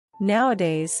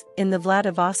Nowadays, in the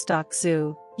Vladivostok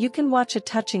Zoo, you can watch a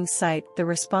touching sight. The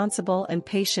responsible and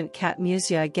patient cat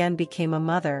Musia again became a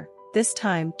mother, this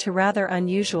time to rather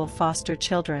unusual foster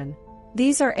children.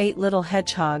 These are 8 little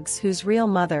hedgehogs whose real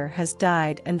mother has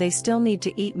died and they still need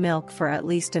to eat milk for at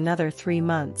least another 3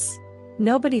 months.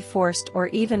 Nobody forced or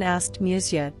even asked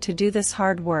Musia to do this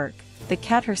hard work. The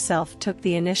cat herself took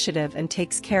the initiative and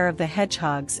takes care of the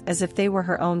hedgehogs as if they were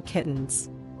her own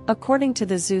kittens. According to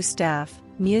the zoo staff,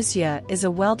 Musia is a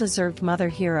well-deserved mother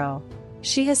hero.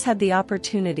 She has had the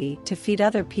opportunity to feed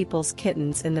other people's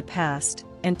kittens in the past,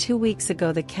 and 2 weeks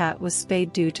ago the cat was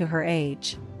spayed due to her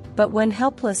age. But when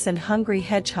helpless and hungry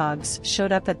hedgehogs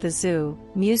showed up at the zoo,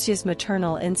 Musia's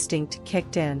maternal instinct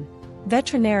kicked in.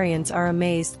 Veterinarians are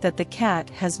amazed that the cat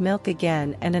has milk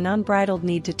again and an unbridled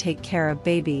need to take care of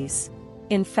babies.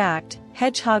 In fact,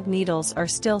 hedgehog needles are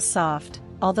still soft,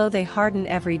 although they harden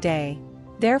every day.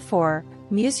 Therefore,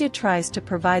 Musia tries to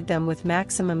provide them with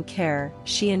maximum care.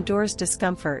 She endures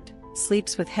discomfort,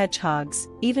 sleeps with hedgehogs,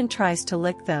 even tries to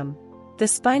lick them. The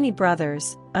Spiny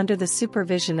brothers, under the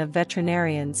supervision of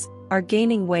veterinarians, are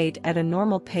gaining weight at a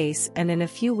normal pace, and in a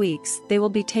few weeks they will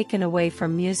be taken away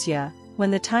from Musia,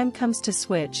 when the time comes to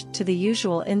switch to the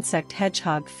usual insect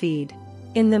hedgehog feed.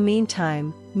 In the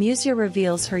meantime, Musia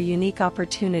reveals her unique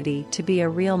opportunity to be a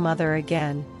real mother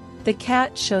again. The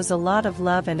cat shows a lot of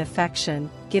love and affection,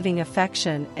 giving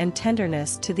affection and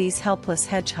tenderness to these helpless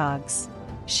hedgehogs.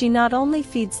 She not only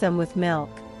feeds them with milk,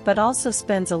 but also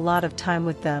spends a lot of time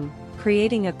with them,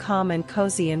 creating a calm and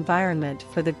cozy environment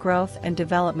for the growth and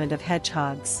development of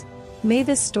hedgehogs. May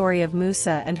this story of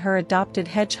Musa and her adopted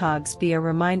hedgehogs be a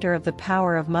reminder of the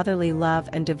power of motherly love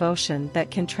and devotion that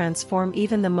can transform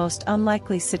even the most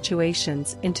unlikely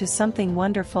situations into something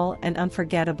wonderful and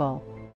unforgettable.